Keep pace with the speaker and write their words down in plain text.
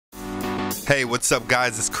Hey, what's up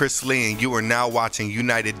guys, it's Chris Lee and you are now watching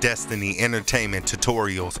United Destiny Entertainment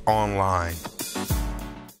Tutorials Online.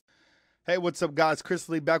 Hey, what's up guys, Chris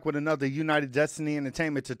Lee back with another United Destiny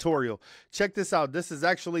Entertainment tutorial. Check this out, this is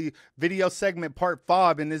actually video segment part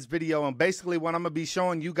 5 in this video, and basically what I'm going to be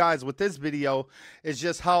showing you guys with this video is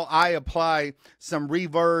just how I apply some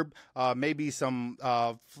reverb, maybe some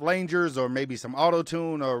flangers, or maybe some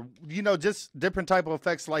auto-tune, or just different type of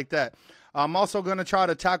effects like that. I'm also going to try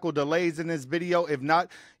to tackle delays in this video. If not,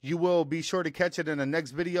 you will be sure to catch it in the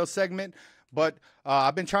next video segment. But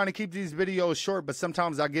I've been trying to keep these videos short, but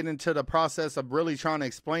sometimes I get into the process of really trying to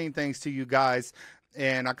explain things to you guys,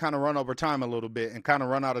 and I kind of run over time a little bit and kind of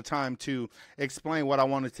run out of time to explain what I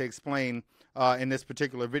wanted to explain in this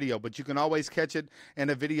particular video. But you can always catch it in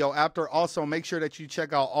a video after. Also, make sure that you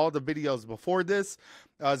check out all the videos before this.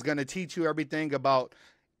 It's going to teach you everything about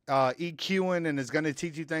EQing, and it's going to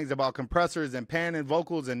teach you things about compressors and panning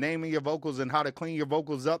vocals and naming your vocals and how to clean your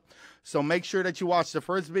vocals up. So make sure that you watch the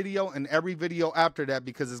first video and every video after that,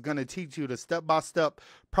 because it's going to teach you the step-by-step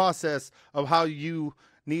process of how you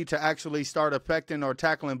need to actually start affecting or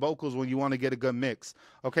tackling vocals when you want to get a good mix.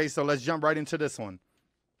 Okay, so let's jump right into this one.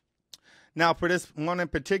 Now, for this one in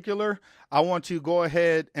particular, I want to go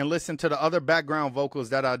ahead and listen to the other background vocals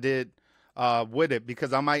that I did with it,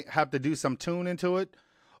 because I might have to do some tune into it,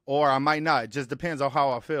 or I might not. It just depends on how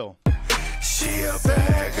I feel. She a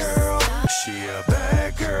bad girl, she a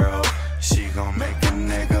bad girl. She gon' make a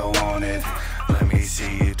nigga want it. Let me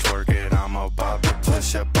see you twerk it, I'm about to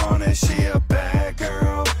push up on it. She a bad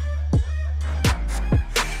girl,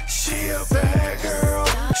 she a bad girl,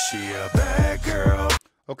 she a bad girl.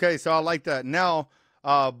 Okay, so I like that. Now,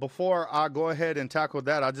 before I go ahead and tackle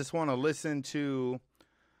that, I just want to listen to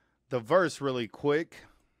the verse really quick.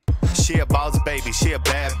 She a boss baby, she a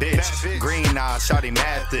bad bitch. Green eyes, shawty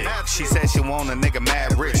mad thick. She said she want a nigga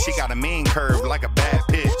mad rich. She got a mean curve like a bad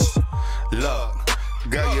pitch. Look,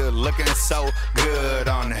 girl, you looking so good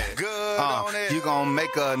on it. You gon'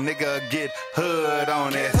 make a nigga get hood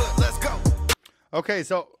on it. Let's go. Okay,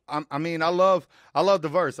 so I mean, I love the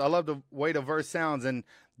verse. I love the way the verse sounds, and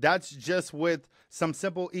that's just with some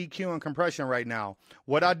simple EQ and compression right now.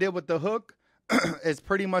 What I did with the hook is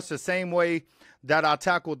pretty much the same way that I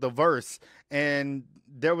tackled the verse, and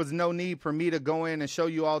there was no need for me to go in and show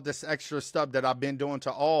you all this extra stuff that I've been doing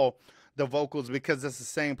to all the vocals, because it's the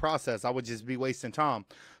same process. I would just be wasting time.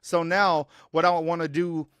 So now what I want to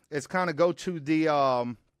do is kind of go to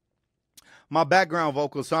the my background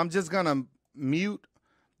vocals. So I'm just gonna mute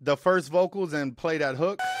the first vocals and play that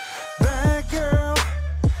hook. Bad girl,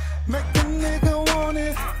 make a nigga want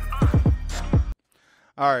it.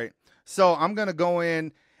 All right, so I'm gonna go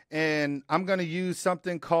in and I'm going to use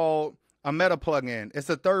something called a meta plugin. It's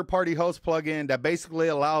a third-party host plugin that basically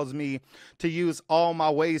allows me to use all my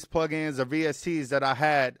Waves plugins or VSTs that I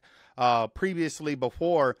had previously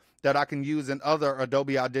before, that I can use in other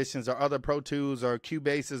Adobe Auditions or other Pro Tools or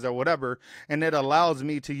Cubases or whatever, and it allows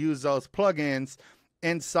me to use those plugins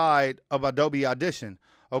inside of Adobe Audition.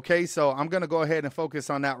 Okay, so I'm going to go ahead and focus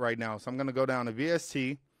on that right now. So I'm going to go down to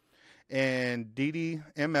VST and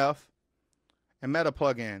DDMF and meta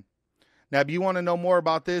plugin. Now, if you want to know more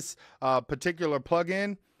about this particular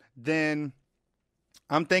plugin, then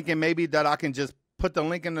I'm thinking maybe that I can just put the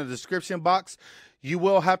link in the description box. You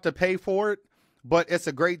will have to pay for it, but it's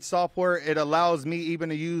a great software. It allows me even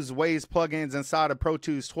to use Waves plugins inside of Pro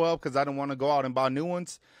Tools 12, because I don't want to go out and buy new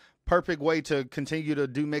ones. Perfect way to continue to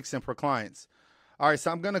do mixing for clients. All right, so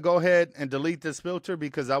I'm going to go ahead and delete this filter,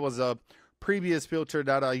 because that was a previous filter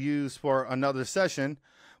that I used for another session.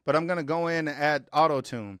 But I'm going to go in and add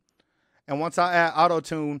auto-tune. And once I add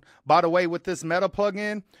auto-tune, by the way, with this meta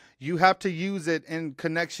plugin, you have to use it in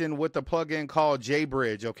connection with a plugin called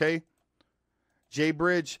JBridge, okay?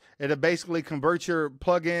 JBridge, it'll basically convert your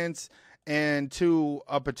plugins into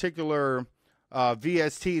a particular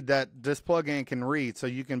VST that this plugin can read, so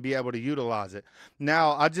you can be able to utilize it.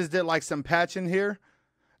 Now, I just did like some patching here.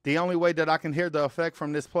 The only way that I can hear the effect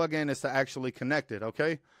from this plugin is to actually connect it,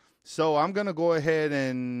 okay? So I'm going to go ahead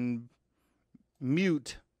and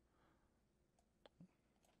mute.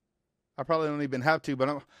 I probably don't even have to,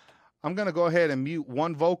 but I'm going to go ahead and mute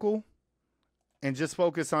one vocal and just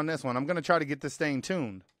focus on this one. I'm going to try to get this thing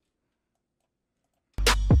tuned.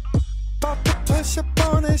 About to push up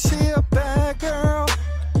on it, she a bad girl.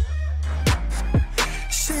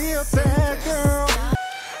 She a bad girl.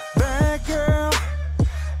 Bad girl,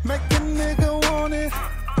 make a nigga want it.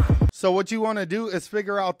 So what you want to do is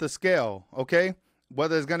figure out the scale, okay?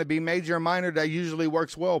 Whether it's going to be major or minor, that usually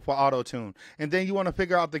works well for auto-tune. And then you want to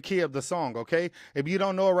figure out the key of the song, okay? If you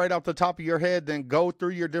don't know it right off the top of your head, then go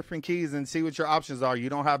through your different keys and see what your options are. You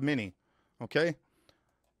don't have many, Okay.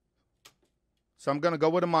 So I'm going to go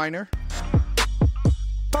with a minor.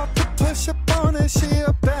 About to push up on it, she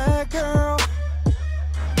a bad girl.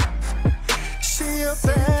 She a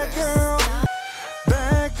bad girl.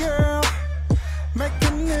 Bad girl. Make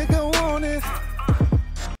a nigga want it.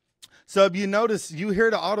 So if you notice, you hear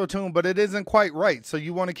the auto-tune, but it isn't quite right. So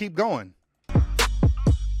you want to keep going.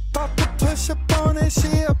 About to push up on it,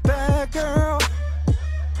 she a bad girl.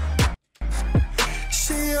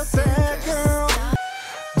 She a bad girl.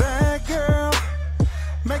 Bad girl.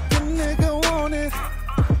 Make a nigga want it.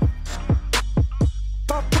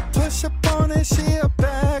 About to push up on it, she a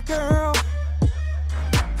bad girl.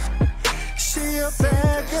 She a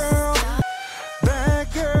bad girl.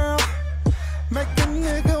 Bad girl. Make a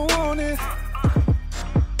nigga want it.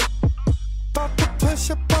 About to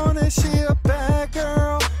push up on it, she a bad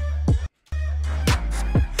girl.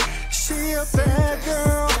 She a bad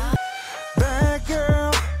girl. Bad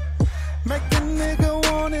girl. Make a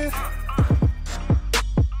nigga want it.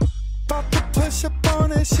 About to push up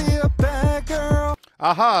on it, she a bad girl.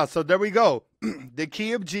 Aha, so there we go. The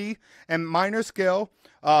key of G and minor scale.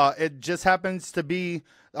 It just happens to be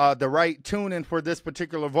the right tuning for this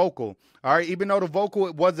particular vocal. All right, even though the vocal,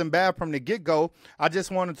 it wasn't bad from the get-go, I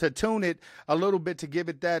just wanted to tune it a little bit to give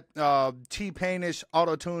it that T-Pain-ish,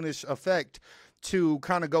 auto-tune-ish effect to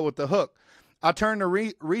kind of go with the hook. I turned the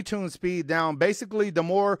retune speed down. Basically, the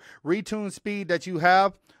more retune speed that you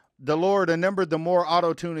have, the lower the number, the more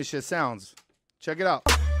auto-tune-ish it sounds. Check it out.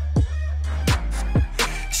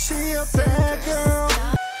 She a bad girl.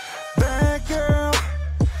 Bad girl.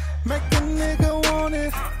 Make a nigga want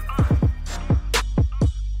it.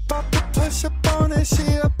 About to push up on it, she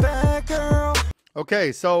a bad girl.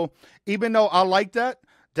 Okay, so even though I like that,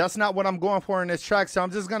 that's not what I'm going for in this track, so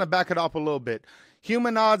I'm just going to back it up a little bit.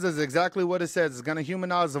 Humanize is exactly what it says. It's going to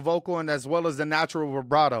humanize the vocal and as well as the natural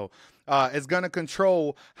vibrato. It's going to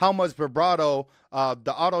control how much vibrato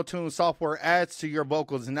the auto-tune software adds to your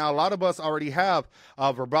vocals. Now, a lot of us already have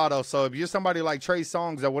vibrato, so if you're somebody like Trey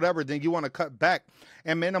Songz or whatever, then you want to cut back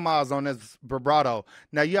and minimize on this vibrato.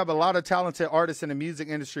 Now, you have a lot of talented artists in the music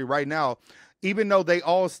industry right now. Even though they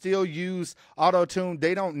all still use auto-tune,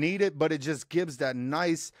 they don't need it, but it just gives that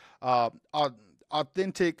nice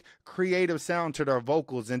authentic creative sound to their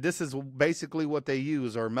vocals, and this is basically what they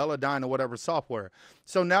use, or Melodyne or whatever software.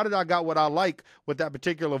 So now that I got what I like with that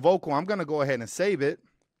particular vocal, I'm going to go ahead and save it,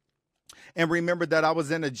 and remember that I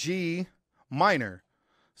was in a G minor.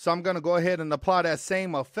 So I'm going to go ahead and apply that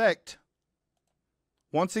same effect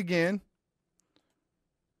once again,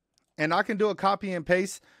 and I can do a copy and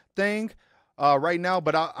paste thing right now,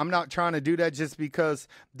 but I'm not trying to do that just because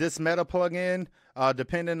this meta plugin,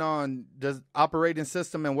 depending on the operating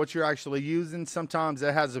system and what you're actually using, sometimes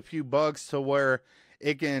it has a few bugs to where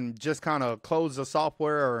it can just kind of close the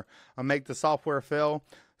software or make the software fail.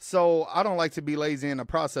 So I don't like to be lazy in the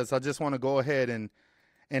process. I just want to go ahead and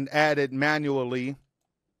add it manually.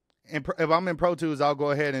 And if I'm in Pro Tools, I'll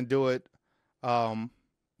go ahead and do it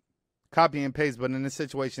copy and paste. But in this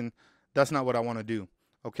situation, that's not what I want to do.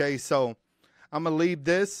 Okay, so I'm going to leave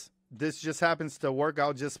this. This just happens to work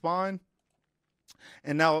out just fine.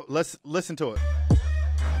 And now let's listen to it.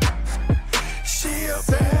 She a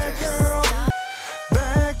bad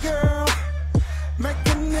girl, make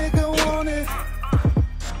a nigga want it.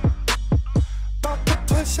 About to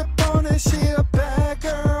push up on it, she a bad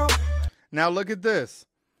girl. Now look at this.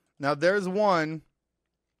 Now there's one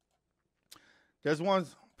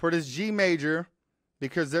for this G major,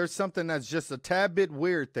 because there's something that's just a tad bit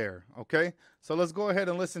weird there, okay? So let's go ahead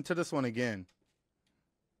and listen to this one again.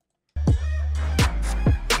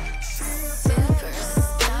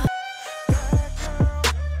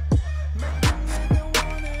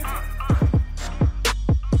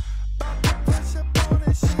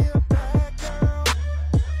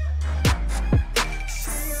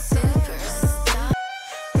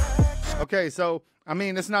 Okay, so, I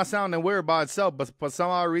mean, it's not sounding weird by itself, but for some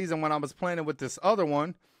odd reason, when I was playing it with this other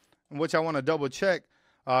one, which I want to double check,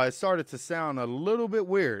 it started to sound a little bit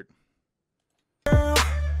weird. Girl,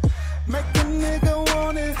 make a nigga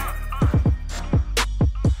want it.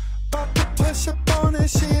 About to push up on it,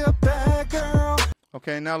 she a bad girl.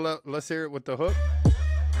 Okay, now let's hear it with the hook.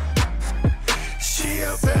 She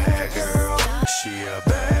a bad girl, she a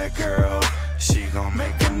bad girl. She gon'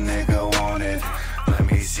 make a nigga want it. Let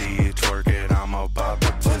me see you twerk it, I'm about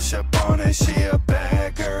to push up on it. She a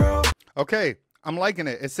bad girl. Okay, I'm liking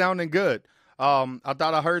it. It's sounding good. I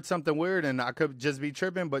thought I heard something weird and I could just be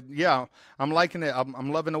tripping, but yeah, I'm liking it.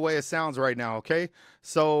 I'm loving the way it sounds right now, okay?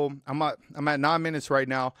 So I'm at 9 minutes right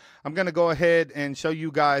now. I'm going to go ahead and show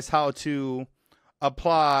you guys how to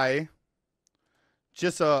apply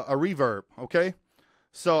just a reverb, okay?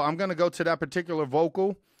 So I'm going to go to that particular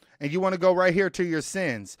vocal, and you want to go right here to your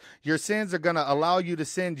sends. Your sends are going to allow you to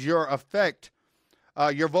send your effect,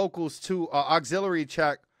 your vocals to auxiliary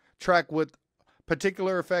track with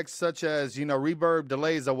particular effects such as, you know, reverb,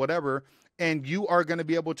 delays, or whatever, and you are going to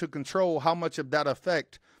be able to control how much of that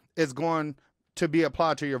effect is going to be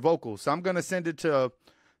applied to your vocals. So I'm going to send it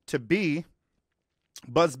to B,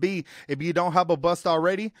 bus B. If you don't have a bus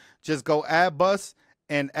already, just go add bus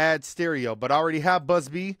and add stereo. But I already have bus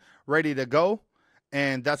B ready to go,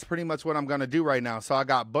 and that's pretty much what I'm going to do right now. So I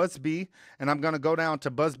got bus B, and I'm going to go down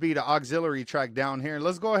to bus B, the auxiliary track down here. And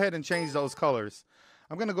let's go ahead and change those colors.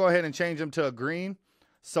 I'm going to go ahead and change them to a green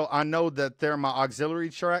so I know that they're my auxiliary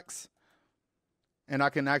tracks and I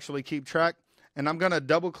can actually keep track. And I'm going to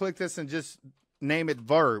double click this and just name it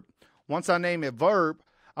Verb. Once I name it Verb,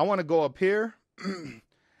 I want to go up here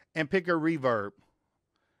and pick a reverb.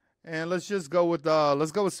 And let's just go with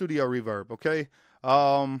Studio Reverb, okay?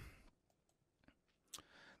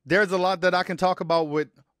 There's a lot that I can talk about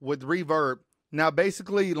with reverb. Now,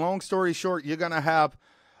 basically, long story short, you're going to have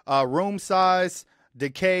room size,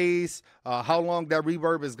 decays, how long that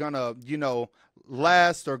reverb is gonna, you know,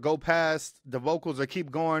 last or go past the vocals or keep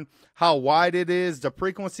going, how wide it is, the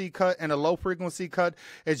frequency cut and a low frequency cut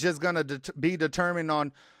is just gonna be determined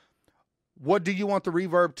on what do you want the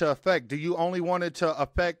reverb to affect. Do you only want it to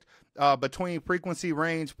affect between frequency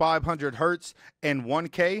range 500 hertz and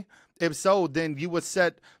 1K? If so, then you would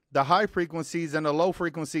set the high frequencies and the low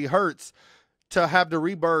frequency hertz to have the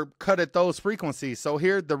reverb cut at those frequencies. So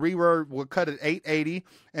here the reverb will cut at 880,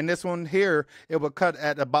 and this one here, it will cut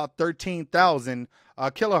at about 13,000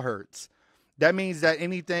 kilohertz. That means that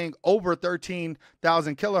anything over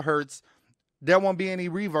 13,000 kilohertz, there won't be any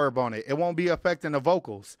reverb on it. It won't be affecting the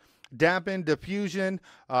vocals. Dampen, diffusion,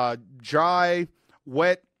 dry,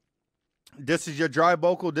 wet. This is your dry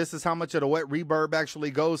vocal. This is how much of the wet reverb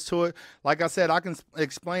actually goes to it. Like I said, I can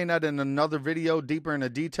explain that in another video deeper into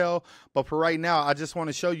detail. But for right now, I just want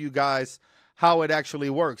to show you guys how it actually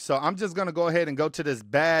works. So I'm just going to go ahead and go to this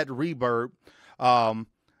bad reverb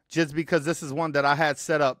just because this is one that I had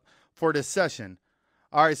set up for this session.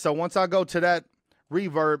 All right, so once I go to that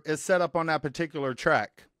reverb, it's set up on that particular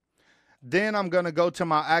track. Then I'm going to go to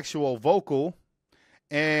my actual vocal,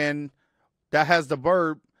 and that has the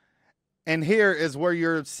verb. And here is where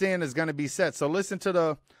your send is going to be set. So listen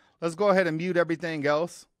to let's go ahead and mute everything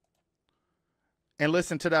else and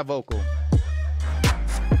listen to that vocal.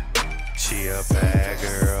 She a bad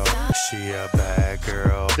girl. She a bad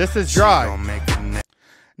girl. This is dry.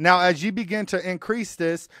 Now, as you begin to increase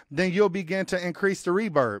this, then you'll begin to increase the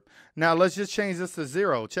reverb. Now, let's just change this to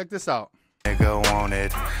 0. Check this out. Nigga want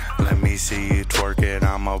it. Let me see you twerk it.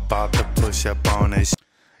 I'm about to push up on it.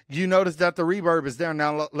 You notice that the reverb is there.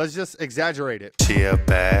 Now, let's just exaggerate it. She a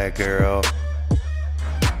bad girl.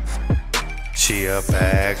 She a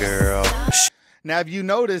bad girl. Now, if you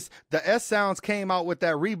notice, the S sounds came out with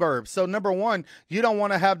that reverb. So, number one, you don't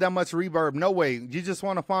want to have that much reverb. No way. You just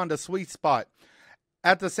want to find a sweet spot.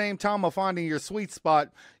 At the same time of finding your sweet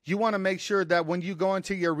spot, you want to make sure that when you go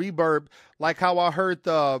into your reverb, like how I heard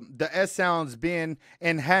the S sounds being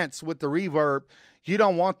enhanced with the reverb, you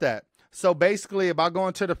don't want that. So basically, if I go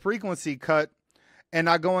into the frequency cut and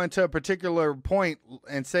I go into a particular point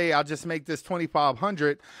and say I just make this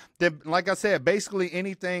 2500, then like I said, basically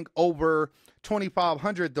anything over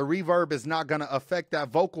 2500, the reverb is not going to affect that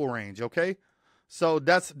vocal range, okay? So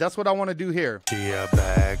that's what I want to do here. She a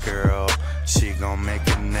bad girl. She gon' make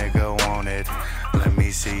a nigga want it. Let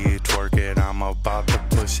me see you twerk it. I'm about to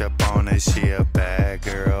push up on it. She a bad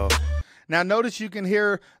girl. Now notice you can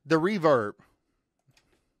hear the reverb.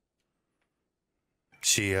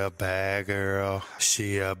 She a bad girl.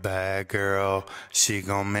 She a bad girl. She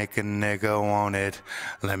gon' make a nigga want it.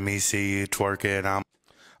 Let me see you twerk it.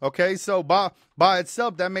 Okay, so by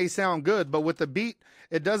itself, that may sound good, but with the beat,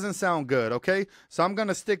 it doesn't sound good, okay? So I'm going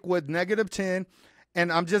to stick with -10,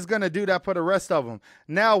 and I'm just going to do that for the rest of them.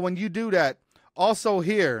 Now, when you do that, also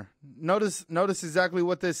here, notice exactly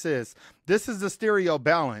what this is. This is the stereo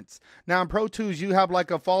balance. Now, in Pro Tools, you have like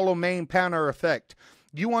a follow main panner effect.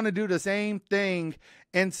 You want to do the same thing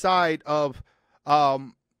inside of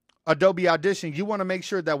Adobe Audition. You want to make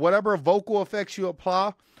sure that whatever vocal effects you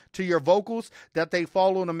apply to your vocals, that they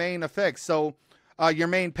follow the main effects. So your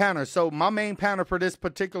main panner. So my main panner for this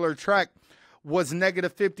particular track was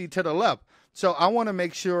 -50 to the left. So I want to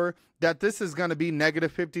make sure that this is going to be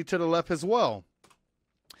 -50 to the left as well.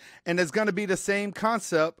 And it's going to be the same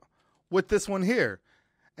concept with this one here.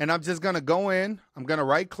 And I'm just going to go in, I'm going to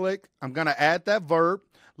right click, I'm going to add that verb,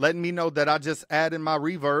 letting me know that I just added my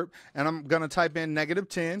reverb, and I'm going to type in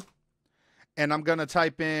 -10. and I'm going to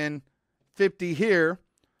type in 50 here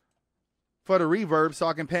for the reverb so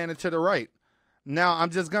I can pan it to the right. Now I'm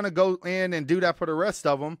just going to go in and do that for the rest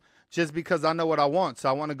of them just because I know what I want. So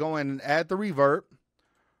I want to go in and add the reverb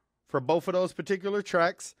for both of those particular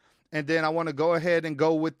tracks. And then I want to go ahead and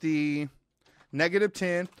go with the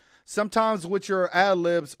 -10. Sometimes with your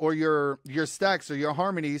ad-libs or your stacks or your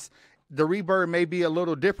harmonies, the reverb may be a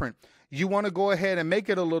little different. You want to go ahead and make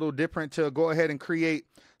it a little different to go ahead and create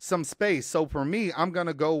some space. So for me, I'm going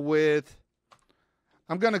to go with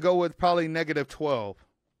probably -12.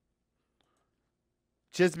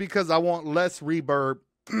 Just because I want less reverb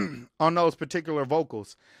on those particular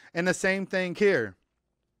vocals. And the same thing here.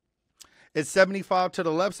 It's 75 to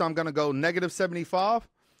the left, so I'm going to go -75.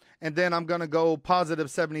 And then I'm going to go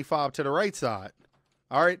 +75 to the right side.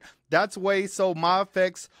 All right. That's way so my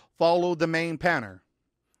effects follow the main panner.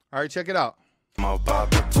 All right, check it out. I'm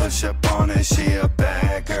about to push up on it. She a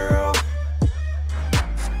bad girl.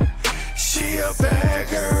 She a bad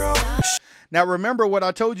girl. Now, remember what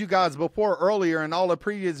I told you guys before earlier in all the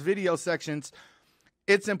previous video sections.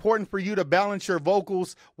 It's important for you to balance your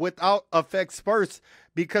vocals without effects first,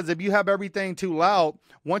 because if you have everything too loud,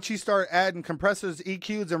 once you start adding compressors,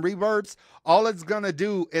 EQs, and reverbs, all it's going to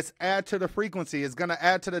do is add to the frequency. It's going to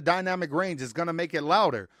add to the dynamic range. It's going to make it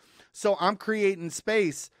louder. So I'm creating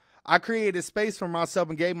space. I created space for myself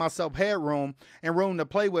and gave myself headroom and room to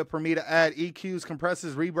play with for me to add EQs,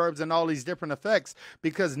 compressors, reverbs, and all these different effects,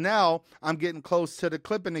 because now I'm getting close to the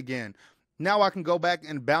clipping again. Now I can go back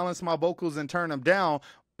and balance my vocals and turn them down,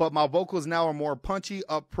 but my vocals now are more punchy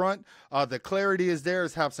up front. The clarity is there.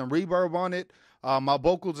 It's have some reverb on it. My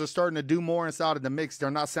vocals are starting to do more inside of the mix.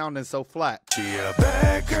 They're not sounding so flat. She a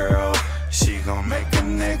bad girl. She gon' make a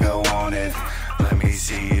nigga want it. Let me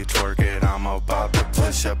see you twerk it. I'm about to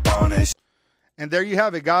push up on it. And there you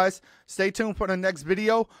have it, guys. Stay tuned for the next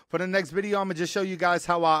video. For the next video, I'm going to just show you guys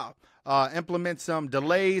how I implement some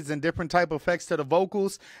delays and different type of effects to the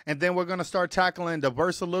vocals. And then we're going to start tackling the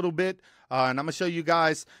verse a little bit. And I'm going to show you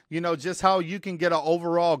guys, just how you can get an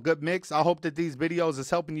overall good mix. I hope that these videos is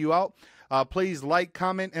helping you out. Please like,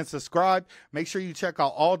 comment, and subscribe. Make sure you check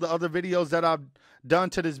out all the other videos that I've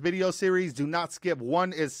done to this video series. Do not skip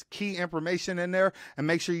one. It's key information in there. And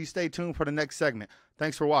make sure you stay tuned for the next segment.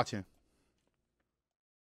 Thanks for watching.